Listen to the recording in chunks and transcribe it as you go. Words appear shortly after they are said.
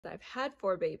I've had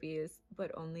 4 babies,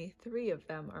 but only 3 of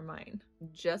them are mine.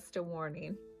 Just a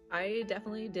warning. I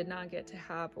definitely did not get to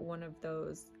have one of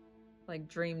those like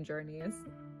dream journeys.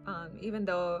 Even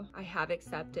though I have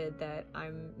accepted that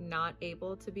I'm not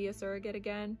able to be a surrogate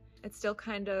again, it's still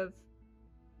kind of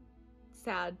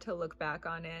sad to look back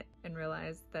on it and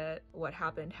realize that what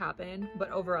happened happened, but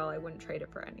overall I wouldn't trade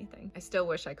it for anything. I still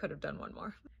wish I could have done one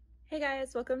more. Hey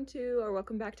guys,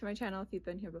 welcome back to my channel. If you've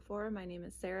been here before, my name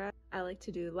is Sarah. I like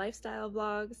to do lifestyle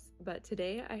vlogs, but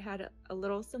today I had a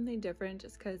little something different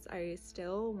just because I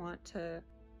still want to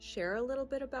share a little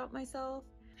bit about myself.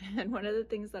 And one of the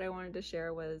things that I wanted to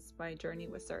share was my journey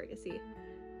with surrogacy.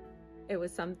 It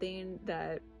was something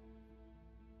that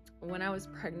when I was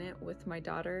pregnant with my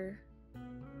daughter,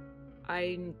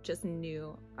 I just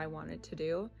knew I wanted to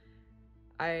do.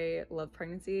 I love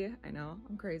pregnancy. I know,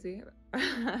 I'm crazy.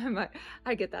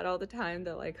 I get that all the time.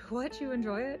 They're like, what, you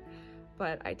enjoy it?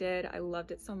 But I did. I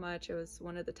loved it so much. It was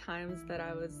one of the times that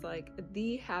I was like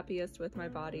the happiest with my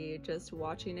body, just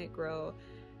watching it grow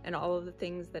and all of the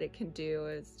things that it can do.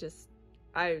 Is just,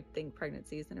 I think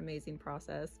pregnancy is an amazing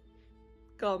process.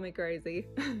 Call me crazy.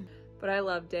 But I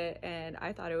loved it, and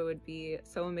I thought it would be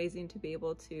so amazing to be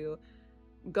able to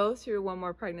go through one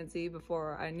more pregnancy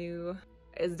before I knew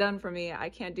it's done for me. I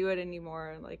can't do it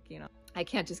anymore. Like, you know, I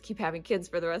can't just keep having kids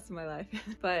for the rest of my life.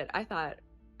 But I thought,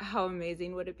 how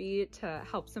amazing would it be to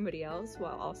help somebody else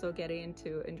while also getting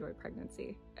to enjoy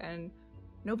pregnancy? And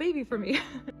no baby for me.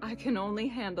 I can only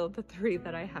handle the 3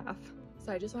 that I have.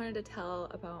 So I just wanted to tell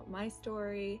about my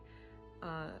story,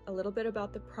 a little bit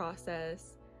about the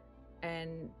process,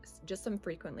 and just some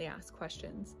frequently asked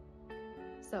questions.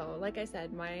 So like I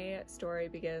said, my story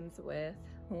begins with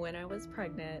when I was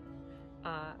pregnant.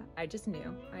 I just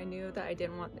knew. I knew that I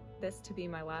didn't want this to be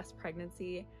my last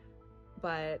pregnancy,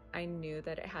 but I knew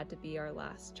that it had to be our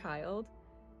last child.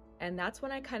 And that's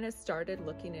when I kind of started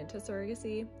looking into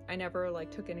surrogacy. I never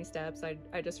like took any steps.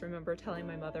 I just remember telling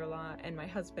my mother-in-law and my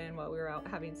husband while we were out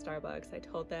having Starbucks, I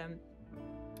told them,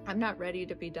 I'm not ready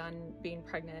to be done being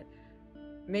pregnant.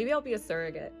 Maybe I'll be a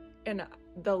surrogate. And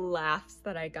the laughs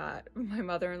that I got, my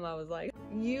mother-in-law was like,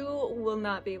 you will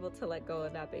not be able to let go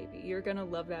of that baby. You're gonna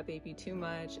love that baby too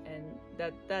much, and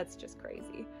that's just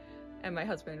crazy. And my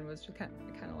husband was just kind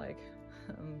of like,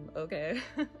 okay.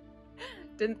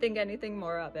 Didn't think anything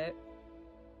more of it.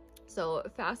 So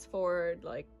fast forward,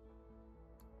 like,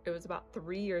 it was about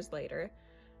 3 years later.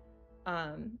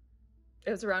 It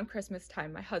was around Christmas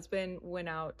time. My husband went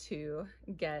out to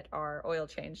get our oil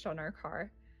changed on our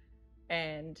car,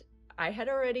 and I had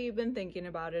already been thinking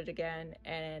about it again,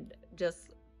 and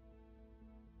just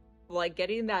like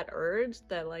getting that urge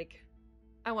that like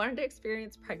I wanted to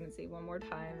experience pregnancy one more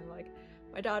time. And like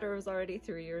my daughter was already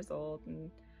 3 years old,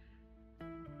 and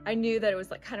I knew that it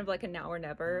was like kind of like a now or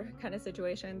never kind of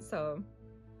situation. So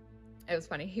it was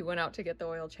funny. He went out to get the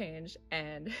oil changed,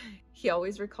 and he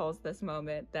always recalls this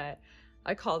moment that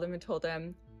I called him and told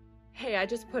him, hey, I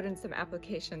just put in some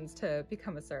applications to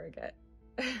become a surrogate.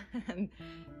 And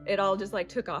it all just like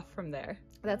took off from there.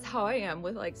 That's how I am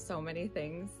with like so many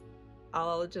things.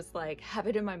 I'll just like have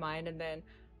it in my mind, and then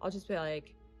I'll just be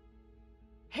like,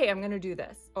 hey, I'm gonna do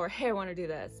this, or hey, I want to do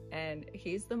this. And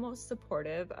he's the most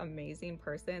supportive, amazing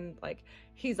person. Like,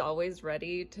 he's always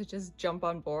ready to just jump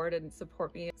on board and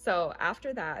support me. So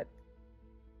after that,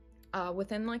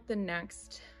 within like the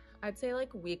next, I'd say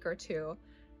like week or 2,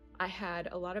 I had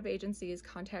a lot of agencies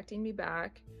contacting me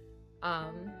back.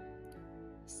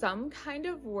 Some kind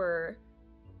of were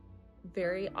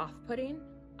very off-putting.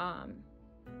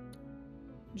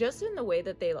 Just in the way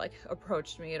that they like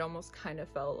approached me, it almost kind of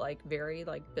felt like very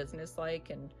like business-like,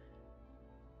 and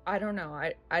I don't know,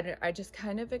 I just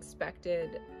kind of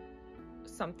expected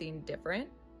something different.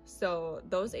 So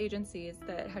those agencies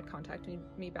that had contacted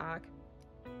me back,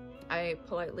 I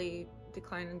politely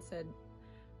declined and said,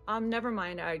 never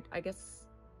mind, I guess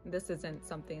this isn't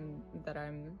something that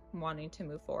I'm wanting to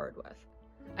move forward with.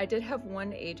 I did have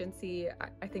one agency,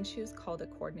 I think she was called a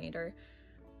coordinator.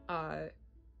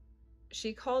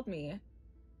 She called me,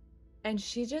 and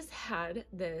she just had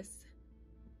this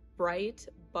bright,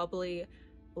 bubbly,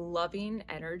 loving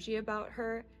energy about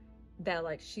her that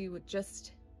like she would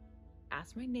just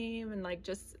ask my name, and like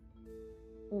just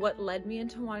what led me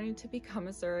into wanting to become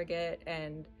a surrogate,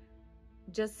 and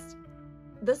just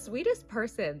the sweetest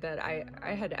person that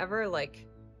I had ever like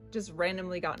just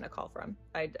randomly gotten a call from.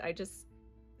 I just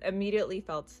immediately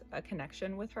felt a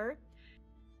connection with her.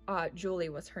 Julie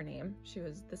was her name. She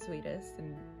was the sweetest,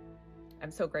 and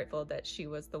I'm so grateful that she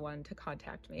was the one to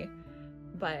contact me.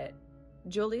 But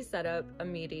Julie set up a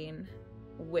meeting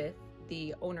with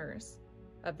the owners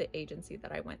of the agency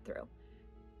that I went through.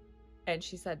 And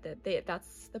she said that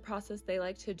that's the process they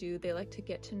like to do. They like to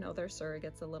get to know their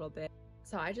surrogates a little bit.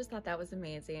 So I just thought that was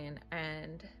amazing.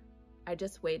 And I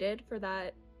just waited for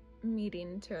that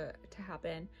meeting to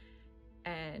happen.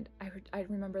 And I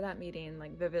remember that meeting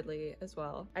like vividly as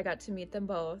well. I got to meet them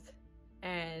both,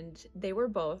 and they were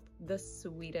both the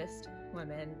sweetest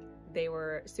women. They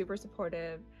were super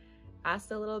supportive,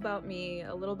 asked a little about me,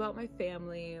 a little about my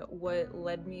family, what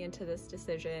led me into this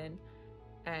decision,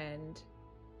 and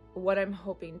what I'm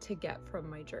hoping to get from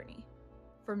my journey.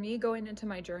 For me, going into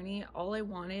my journey, all I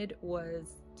wanted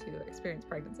was to experience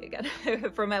pregnancy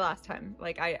again for my last time.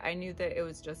 Like I knew that it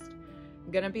was just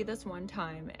gonna be this one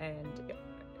time, and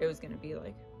it was gonna be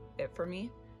like it for me.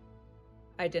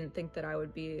 I didn't think that I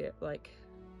would be like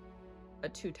a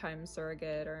 2-time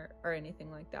surrogate or anything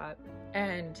like that.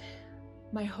 And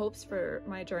my hopes for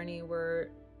my journey were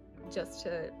just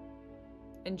to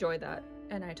enjoy that.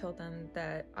 And I told them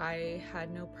that I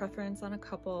had no preference on a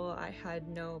couple. I had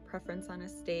no preference on a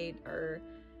state or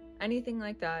anything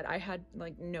like that. I had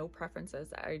like no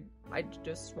preferences. I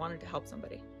just wanted to help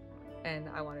somebody, and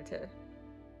I wanted to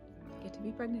get to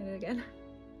be pregnant again.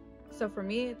 So for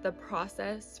me, the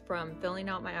process from filling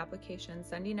out my application,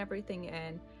 sending everything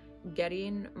in,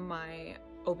 getting my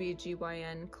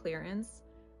OBGYN clearance,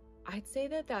 I'd say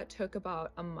that took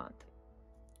about a month.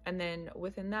 And then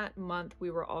within that month, we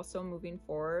were also moving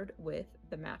forward with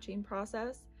the matching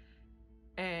process.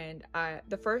 And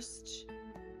the first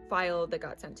file that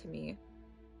got sent to me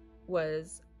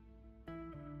was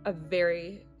a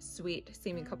very sweet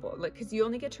seeming couple, like, because you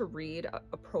only get to read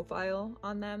a profile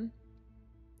on them,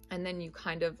 and then you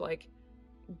kind of like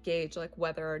gauge like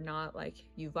whether or not like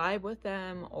you vibe with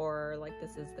them, or like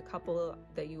this is the couple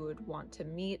that you would want to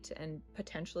meet and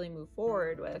potentially move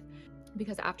forward with.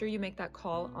 Because after you make that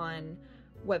call on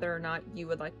whether or not you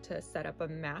would like to set up a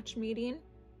match meeting,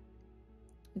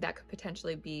 that could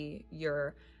potentially be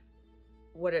your,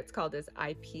 what it's called is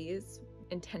IPs,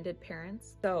 intended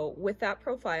parents. So with that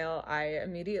profile, I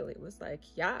immediately was like,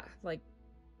 yeah, like,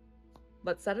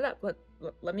 let's set it up.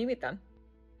 Let me meet them.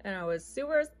 And I was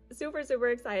super, super, super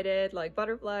excited, like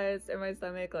butterflies in my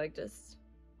stomach, like just,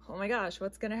 oh my gosh,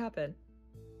 what's gonna happen?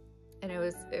 And it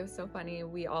was so funny.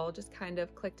 We all just kind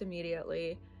of clicked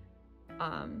immediately.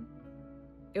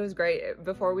 It was great.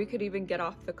 Before we could even get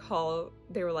off the call,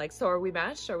 they were like, so are we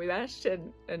matched? Are we matched?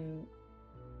 And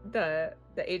the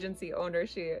agency owner,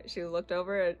 she looked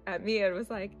over at me and was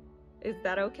like, is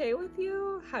that okay with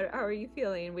you? How are you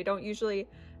feeling? We don't usually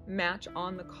match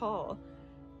on the call.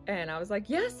 And I was like,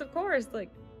 yes, of course. Like,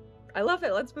 I love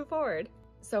it. Let's move forward.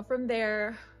 So from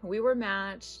there, we were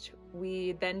matched.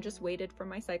 We then just waited for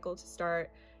my cycle to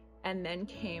start, and then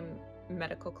came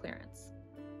medical clearance.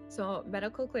 So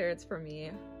medical clearance for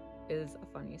me is a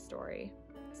funny story.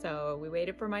 So we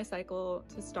waited for my cycle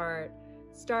to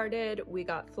started, we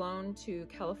got flown to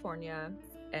California,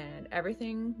 and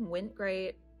everything went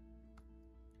great,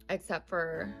 except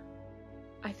for,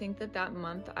 I think that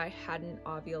month I hadn't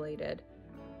ovulated.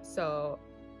 So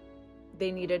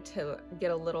they needed to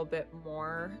get a little bit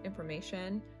more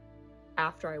information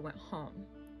after I went home.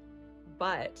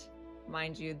 But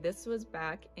mind you, this was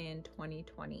back in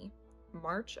 2020,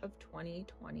 March of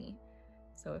 2020.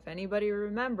 So if anybody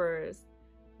remembers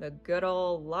the good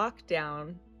old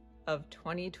lockdown of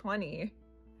 2020,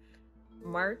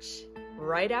 March,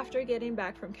 right after getting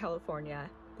back from California,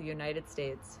 the United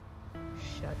States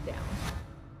shut down.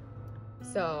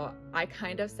 So I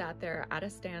kind of sat there at a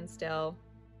standstill,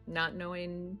 not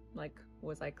knowing, like,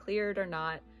 was I cleared or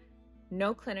not?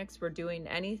 No clinics were doing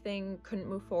anything, couldn't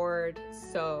move forward.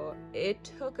 So it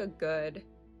took a good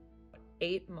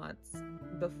 8 months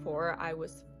before I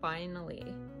was finally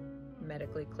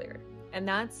medically cleared. And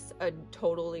that's a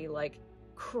totally like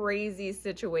crazy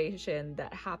situation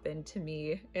that happened to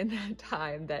me in that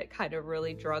time that kind of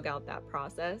really drug out that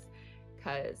process,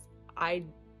 because I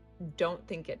don't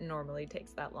think it normally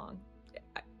takes that long.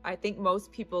 I think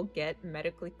most people get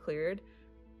medically cleared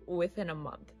within a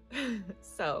month.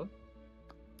 So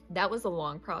that was a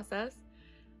long process,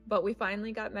 but we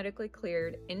finally got medically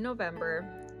cleared in November,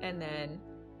 and then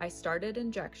I started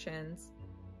injections,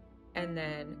 and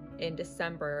then in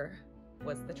December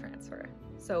was the transfer.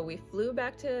 So we flew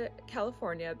back to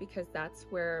California because that's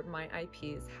where my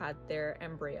IPs had their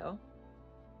embryo,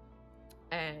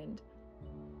 and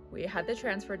we had the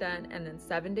transfer done, and then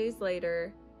 7 days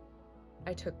later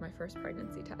I took my first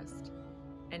pregnancy test,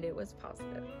 and it was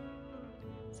positive.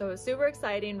 So it was super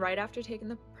exciting. Right after taking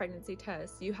the pregnancy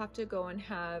test, you have to go and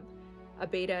have a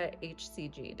beta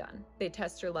HCG done. They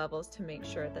test your levels to make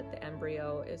sure that the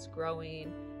embryo is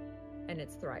growing and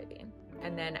it's thriving.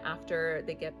 And then after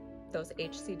they get those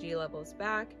HCG levels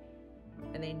back,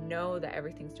 and they know that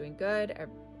everything's doing good,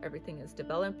 everything is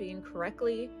developing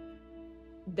correctly,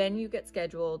 then you get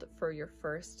scheduled for your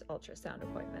first ultrasound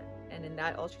appointment. And in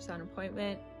that ultrasound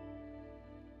appointment,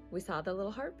 we saw the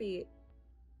little heartbeat.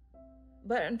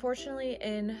 But unfortunately,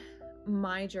 in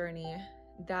my journey,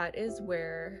 that is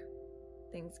where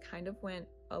things kind of went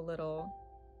a little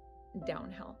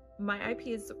downhill. My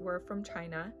IPs were from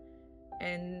China,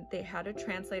 and they had a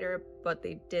translator, but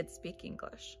they did speak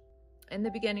English. In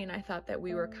the beginning, I thought that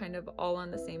we were kind of all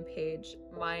on the same page.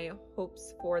 My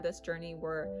hopes for this journey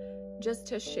were just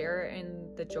to share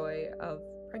in the joy of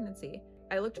pregnancy.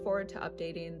 I looked forward to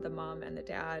updating the mom and the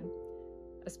dad,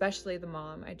 especially the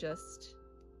mom. I just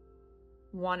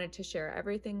wanted to share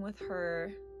everything with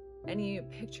her, any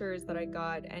pictures that I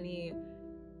got, any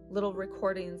little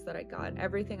recordings that I got,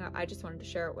 everything. I just wanted to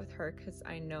share it with her because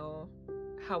I know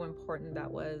how important that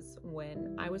was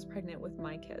when I was pregnant with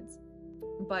my kids.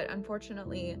 But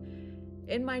unfortunately,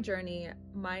 in my journey,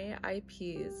 my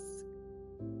IPs,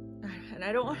 and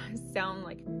I don't want to sound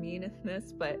like mean in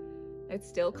this, but it's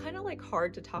still kind of like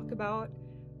hard to talk about,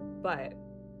 but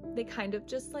they kind of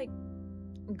just like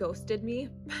ghosted me.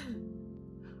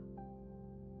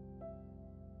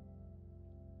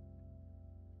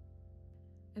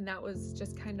 And that was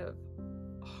just kind of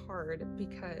hard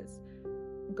because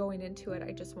going into it,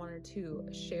 I just wanted to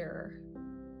share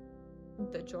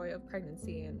the joy of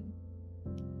pregnancy and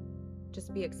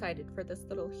just be excited for this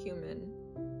little human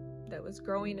that was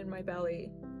growing in my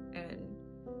belly. And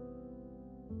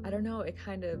I don't know, it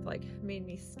kind of like made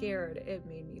me scared. It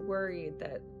made me worried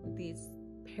that these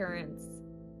parents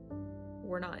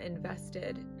were not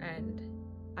invested, and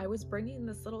I was bringing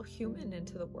this little human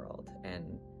into the world,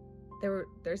 and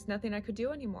there's nothing I could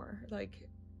do anymore. Like,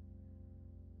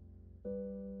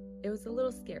 it was a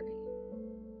little scary.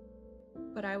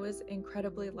 But I was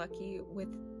incredibly lucky with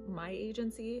my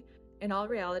agency. In all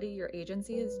reality, your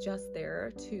agency is just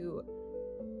there to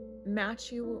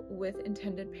match you with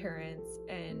intended parents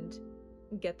and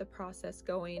get the process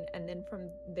going. And then from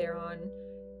there on,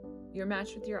 you're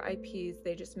matched with your IPs.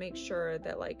 They just make sure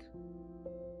that like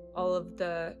all of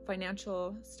the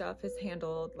financial stuff is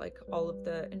handled, like all of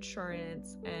the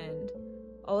insurance and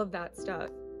all of that stuff.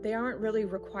 They aren't really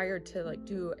required to like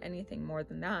do anything more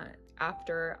than that.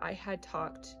 After I had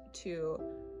talked to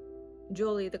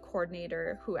Julie, the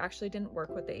coordinator, who actually didn't work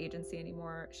with the agency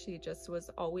anymore, she just was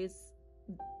always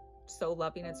so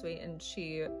loving and sweet, and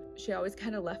she always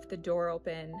kind of left the door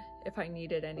open if I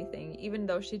needed anything, even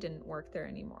though she didn't work there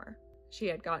anymore. She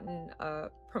had gotten a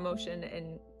promotion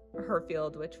in her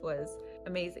field, which was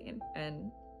amazing,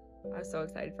 and I was so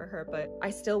excited for her, but I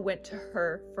still went to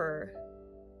her for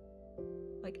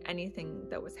like anything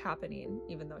that was happening,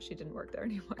 even though she didn't work there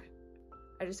anymore.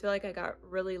 I just feel like I got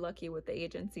really lucky with the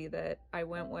agency that I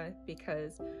went with,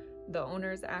 because the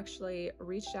owners actually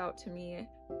reached out to me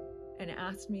and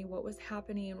asked me what was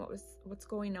happening, what's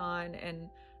going on, and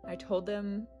I told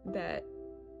them that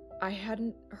I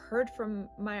hadn't heard from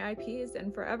my IPs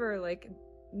in forever. Like,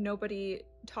 nobody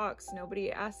talks,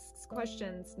 nobody asks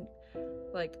questions.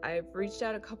 Like, I've reached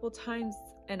out a couple times,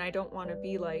 and I don't want to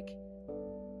be like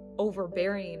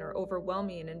overbearing or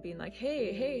overwhelming and being like,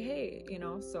 hey, you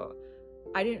know, so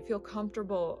I didn't feel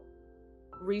comfortable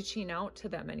reaching out to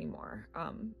them anymore.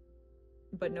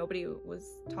 But nobody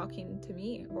was talking to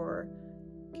me or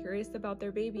curious about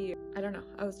their baby. I don't know.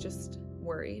 I was just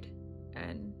worried,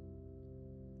 and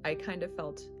I kind of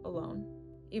felt alone.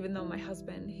 Even though my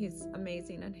husband, he's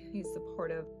amazing and he's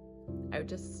supportive, I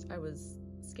was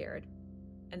scared.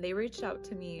 And they reached out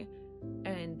to me,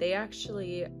 and they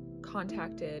actually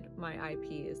contacted my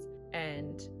IPs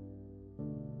and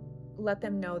let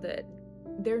them know that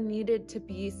there needed to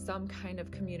be some kind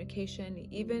of communication,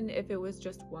 even if it was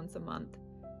just once a month.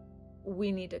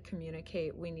 We need to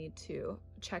communicate. We need to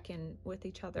check in with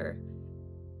each other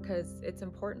because it's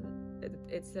important.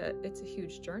 It's a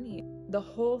huge journey. The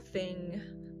whole thing,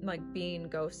 like being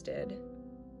ghosted,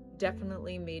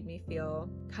 definitely made me feel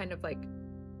kind of like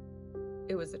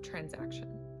it was a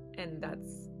transaction, and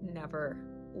that's never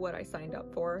what I signed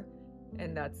up for,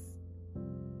 and that's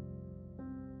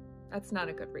not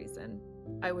a good reason.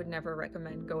 I would never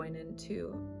recommend going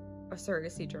into a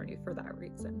surrogacy journey for that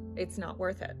reason. It's not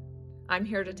worth it. I'm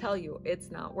here to tell you,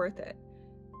 it's not worth it.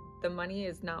 The money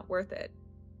is not worth it,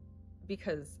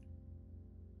 because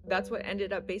that's what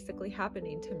ended up basically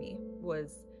happening to me.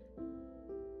 Was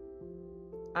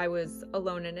I was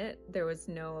alone in it. There was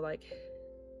no like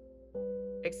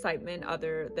excitement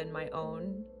other than my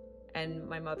own and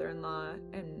my mother-in-law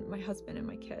and my husband and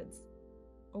my kids.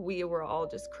 We were all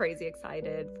just crazy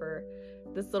excited for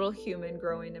this little human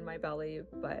growing in my belly,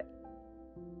 but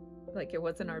like it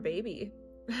wasn't our baby.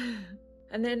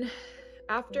 And then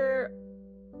after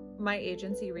my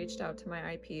agency reached out to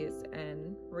my IPs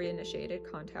and reinitiated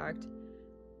contact,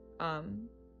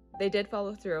 they did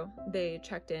follow through. They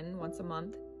checked in once a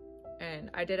month,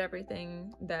 and I did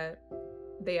everything that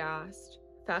they asked.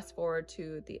 Fast forward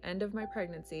to the end of my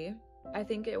pregnancy. I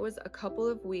think it was a couple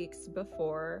of weeks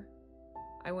before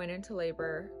I went into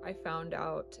labor, I found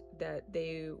out that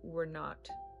they were not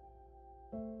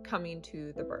coming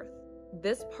to the birth.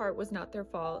 This part was not their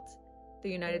fault. The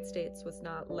United States was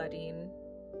not letting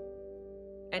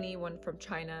anyone from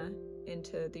China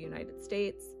into the United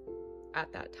States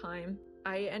at that time.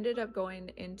 I ended up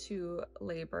going into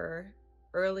labor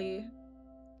early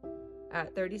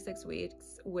at 36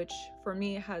 weeks, which for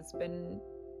me has been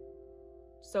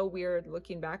so weird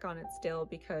looking back on it still,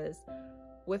 because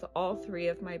with all three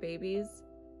of my babies,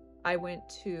 I went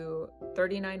to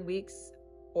 39 weeks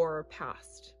or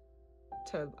past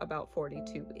to about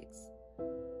 42 weeks.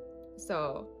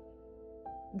 So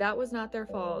that was not their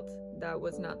fault. That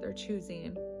was not their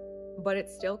choosing, but it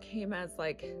still came as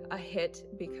like a hit,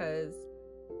 because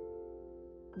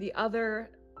the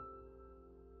other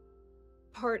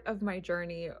part of my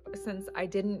journey, since I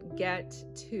didn't get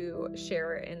to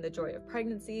share in the joy of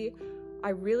pregnancy, I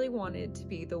really wanted to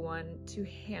be the one to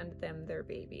hand them their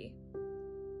baby.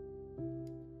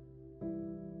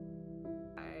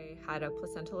 I had a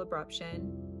placental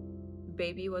abruption.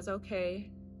 Baby was okay,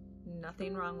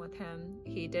 nothing wrong with him.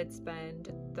 He did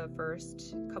spend the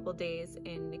first couple days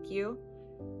in NICU,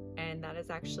 and that is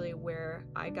actually where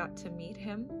I got to meet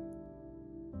him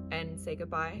and say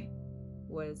goodbye,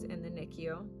 was in the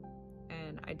NICU.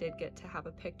 And I did get to have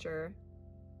a picture,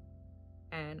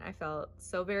 and I felt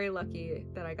so very lucky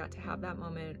that I got to have that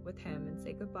moment with him and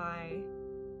say goodbye,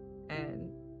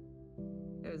 and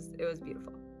it was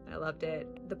beautiful. I loved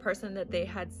it. The person that they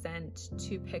had sent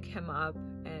to pick him up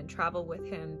and travel with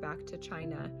him back to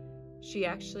China, she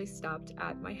actually stopped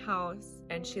at my house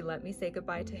and she let me say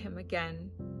goodbye to him again,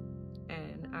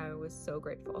 and I was so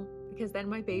grateful, because then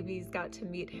my babies got to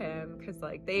meet him, because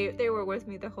like they were with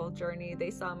me the whole journey.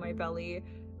 They saw my belly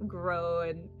grow,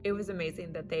 and it was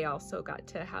amazing that they also got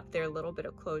to have their little bit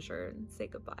of closure and say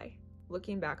goodbye.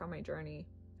 Looking back on my journey,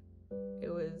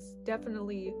 it was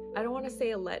definitely, I don't want to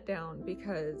say a letdown,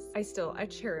 because I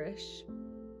cherish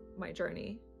my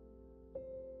journey.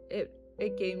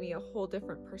 It gave me a whole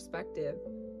different perspective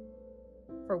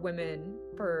for women,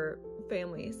 for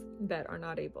families that are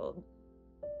not able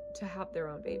to have their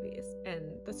own babies, and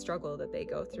the struggle that they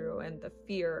go through, and the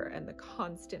fear and the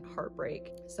constant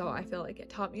heartbreak. So I feel like it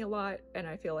taught me a lot, and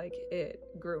I feel like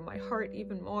it grew my heart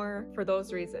even more. For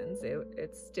those reasons,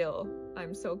 it's still,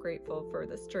 I'm so grateful for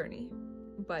this journey.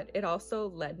 But it also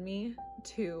led me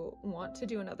to want to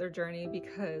do another journey,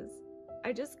 because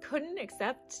I just couldn't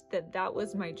accept that that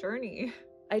was my journey.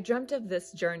 I dreamt of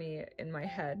this journey in my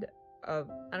head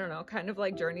of, I don't know, kind of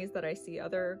like journeys that I see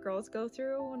other girls go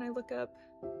through when I look up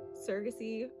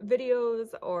surrogacy videos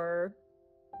or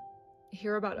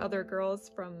hear about other girls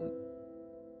from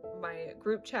my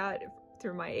group chat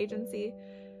through my agency.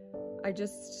 I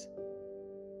just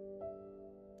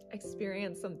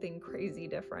experienced something crazy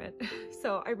different.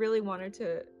 So I really wanted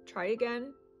to try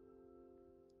again.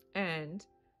 And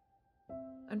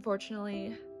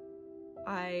unfortunately,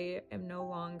 I am no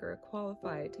longer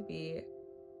qualified to be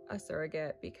a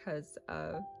surrogate because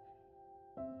of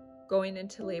going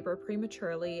into labor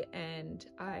prematurely, and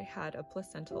I had a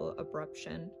placental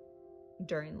abruption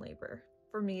during labor.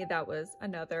 For me, that was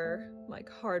another like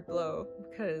hard blow,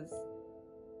 because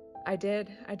I did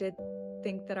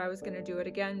think that I was going to do it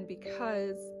again,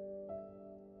 because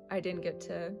I didn't get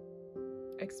to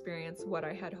experience what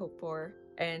I had hoped for.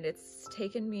 And it's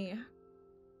taken me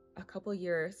a couple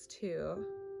years to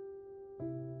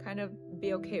kind of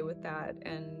be okay with that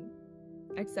and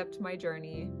accept my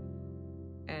journey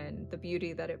and the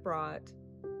beauty that it brought.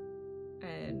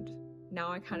 And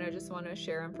now I kind of just want to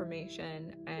share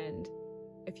information, and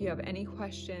if you have any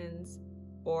questions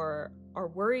or are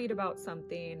worried about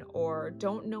something or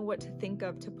don't know what to think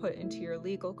of to put into your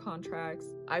legal contracts,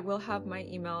 I will have my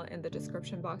email in the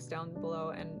description box down below,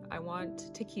 and I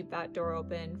want to keep that door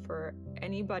open for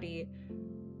anybody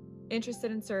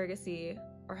interested in surrogacy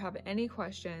or have any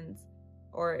questions,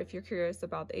 or if you're curious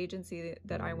about the agency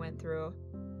that I went through,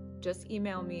 just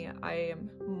email me. I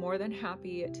am more than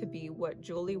happy to be what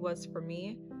Julie was for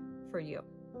me, for you.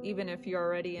 Even if you're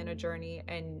already in a journey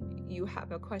and you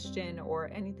have a question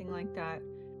or anything like that,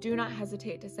 do not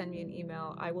hesitate to send me an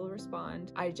email. I will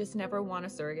respond. I just never want a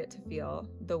surrogate to feel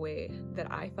the way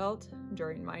that I felt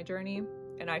during my journey.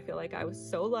 And I feel like I was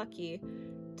so lucky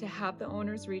to have the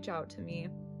owners reach out to me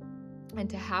And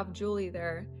to have Julie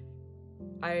there,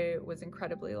 I was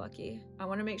incredibly lucky. I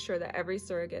want to make sure that every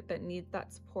surrogate that needs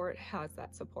that support has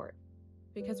that support,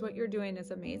 because what you're doing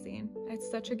is amazing. It's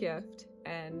such a gift.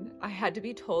 And I had to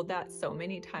be told that so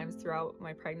many times throughout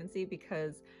my pregnancy,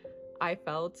 because I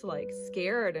felt like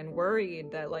scared and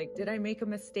worried that, like, did I make a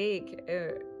mistake?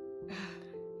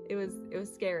 It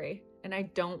was scary. And I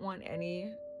don't want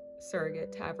any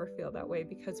surrogate to ever feel that way,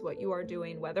 because what you are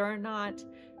doing, whether or not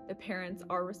the parents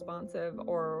are responsive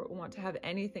or want to have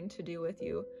anything to do with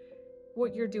you,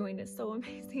 what you're doing is so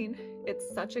amazing.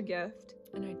 It's such a gift.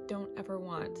 And I don't ever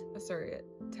want a surrogate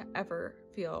to ever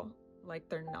feel like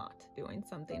they're not doing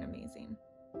something amazing.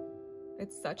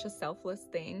 It's such a selfless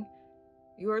thing.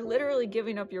 You are literally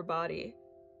giving up your body,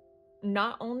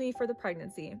 not only for the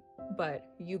pregnancy, but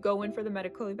you go in for the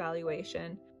medical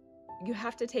evaluation. You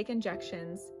have to take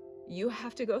injections. You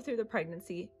have to go through the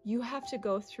pregnancy. You have to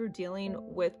go through dealing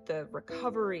with the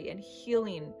recovery and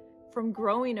healing from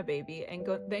growing a baby and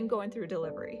then going through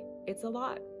delivery. It's a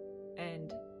lot,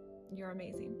 and you're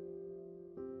amazing.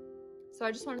 So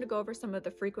I just wanted to go over some of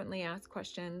the frequently asked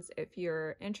questions. If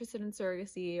you're interested in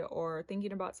surrogacy or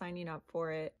thinking about signing up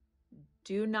for it,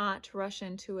 do not rush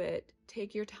into it.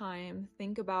 Take your time,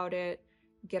 think about it,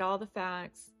 get all the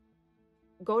facts,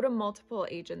 go to multiple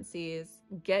agencies,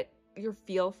 get your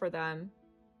feel for them,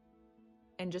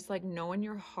 and just like know in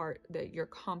your heart that you're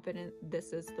confident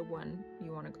this is the one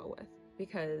you want to go with.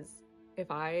 Because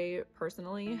if I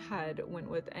personally had went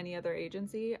with any other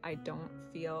agency, I don't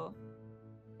feel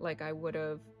like I would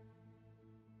have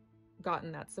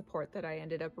gotten that support that I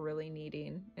ended up really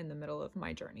needing in the middle of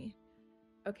my journey.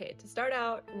 Okay, to start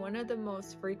out, one of the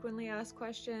most frequently asked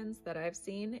questions that I've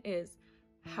seen is,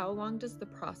 how long does the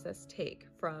process take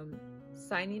from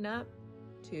signing up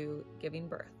to giving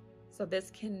birth? So this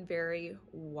can vary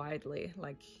widely.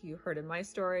 Like you heard in my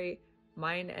story,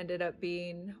 mine ended up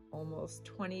being almost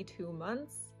 22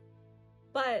 months,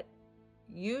 but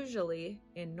usually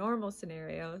in normal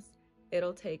scenarios,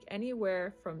 it'll take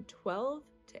anywhere from 12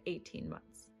 to 18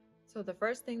 months. So the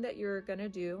first thing that you're gonna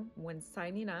do when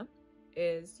signing up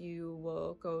is you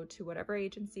will go to whatever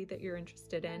agency that you're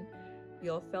interested in.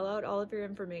 You'll fill out all of your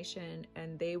information,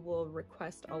 and they will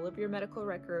request all of your medical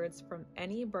records from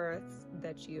any births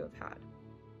that you have had.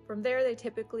 From there, they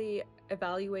typically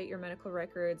evaluate your medical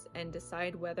records and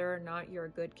decide whether or not you're a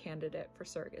good candidate for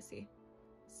surrogacy.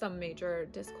 Some major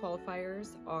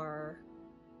disqualifiers are,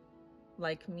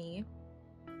 like me,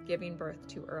 giving birth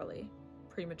too early,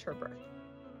 premature birth,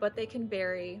 but they can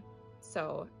vary.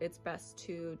 So it's best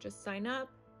to just sign up,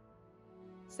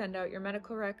 send out your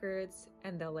medical records,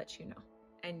 and they'll let you know.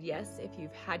 And yes, if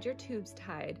you've had your tubes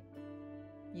tied,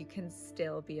 you can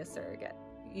still be a surrogate.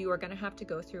 You are going to have to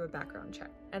go through a background check,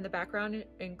 and the background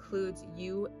includes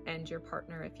you and your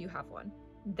partner if you have one.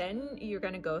 Then you're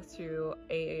going to go through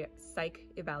a psych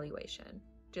evaluation.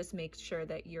 Just make sure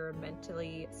that you're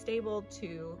mentally stable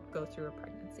to go through a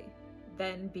pregnancy.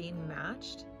 Then being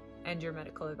matched and your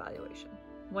medical evaluation.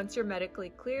 Once you're medically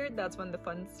cleared, that's when the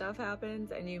fun stuff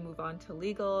happens, and you move on to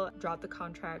legal, drop the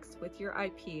contracts with your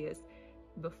IPs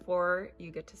before you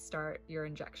get to start your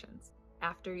injections.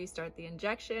 After you start the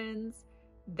injections,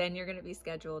 then you're going to be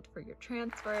scheduled for your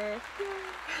transfer.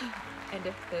 And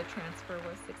if the transfer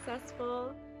was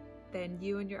successful, then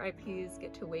you and your IPs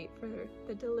get to wait for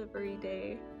the delivery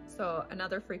day. So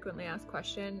another frequently asked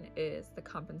question is the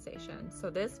compensation. So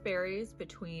this varies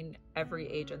between every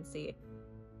agency,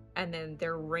 and then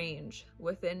their range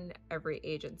within every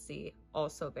agency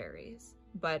also varies.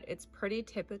 But it's pretty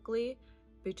typically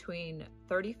between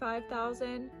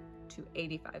 $35,000 to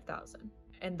 $85,000.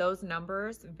 And those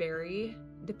numbers vary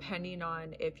depending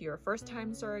on if you're a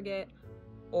first-time surrogate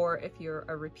or if you're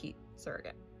a repeat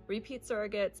surrogate. Repeat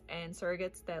surrogates and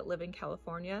surrogates that live in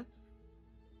California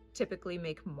typically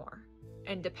make more.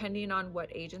 And depending on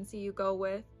what agency you go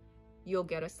with, you'll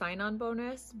get a sign-on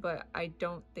bonus, but I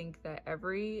don't think that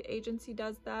every agency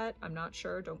does that. I'm not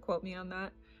sure, don't quote me on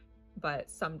that, but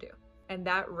some do. And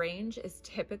that range is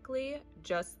typically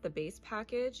just the base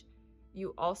package.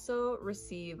 You also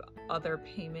receive other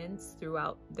payments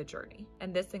throughout the journey.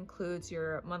 And this includes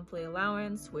your monthly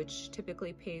allowance, which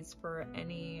typically pays for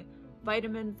any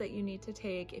vitamins that you need to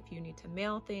take, if you need to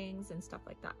mail things and stuff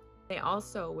like that. They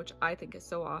also, which I think is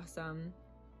so awesome,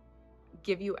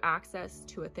 give you access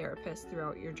to a therapist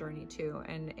throughout your journey too.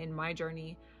 And in my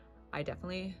journey, I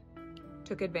definitely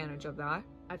took advantage of that.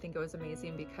 I think it was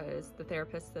amazing because the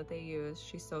therapist that they use,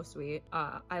 she's so sweet.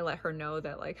 I let her know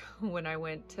that, like, when I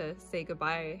went to say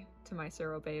goodbye to my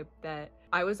surro babe, that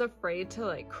I was afraid to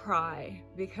like cry,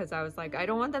 because I was like, I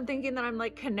don't want them thinking that I'm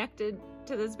like connected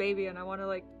to this baby and I want to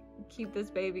like keep this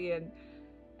baby.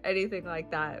 anything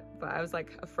like that. But I was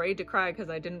like afraid to cry because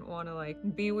I didn't want to like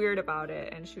be weird about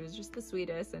it. And she was just the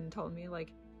sweetest and told me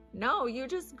like, no, you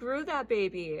just grew that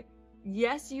baby.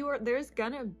 Yes, there's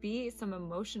gonna be some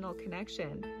emotional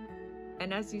connection.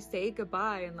 And as you say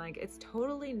goodbye, and like, it's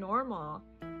totally normal.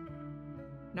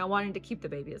 Now wanting to keep the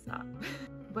baby is not.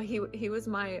 But he was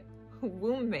my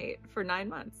womb mate for 9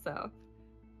 months, so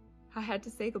I had to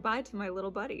say goodbye to my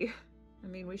little buddy. I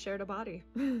mean, we shared a body.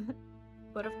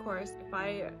 But of course, if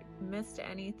I missed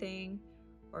anything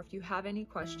or if you have any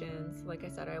questions, like I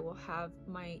said, I will have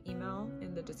my email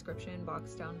in the description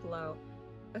box down below.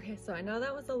 Okay, so I know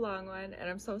that was a long one, and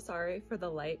I'm so sorry for the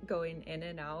light going in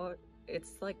and out.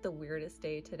 It's like the weirdest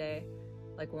day today.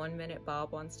 Like 1 minute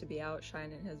Bob wants to be out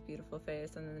shining his beautiful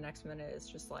face, and then the next minute it's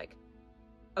just like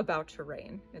about to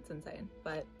rain. It's insane.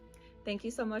 But thank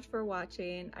you so much for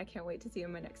watching. I can't wait to see you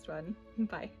in my next one.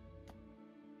 Bye.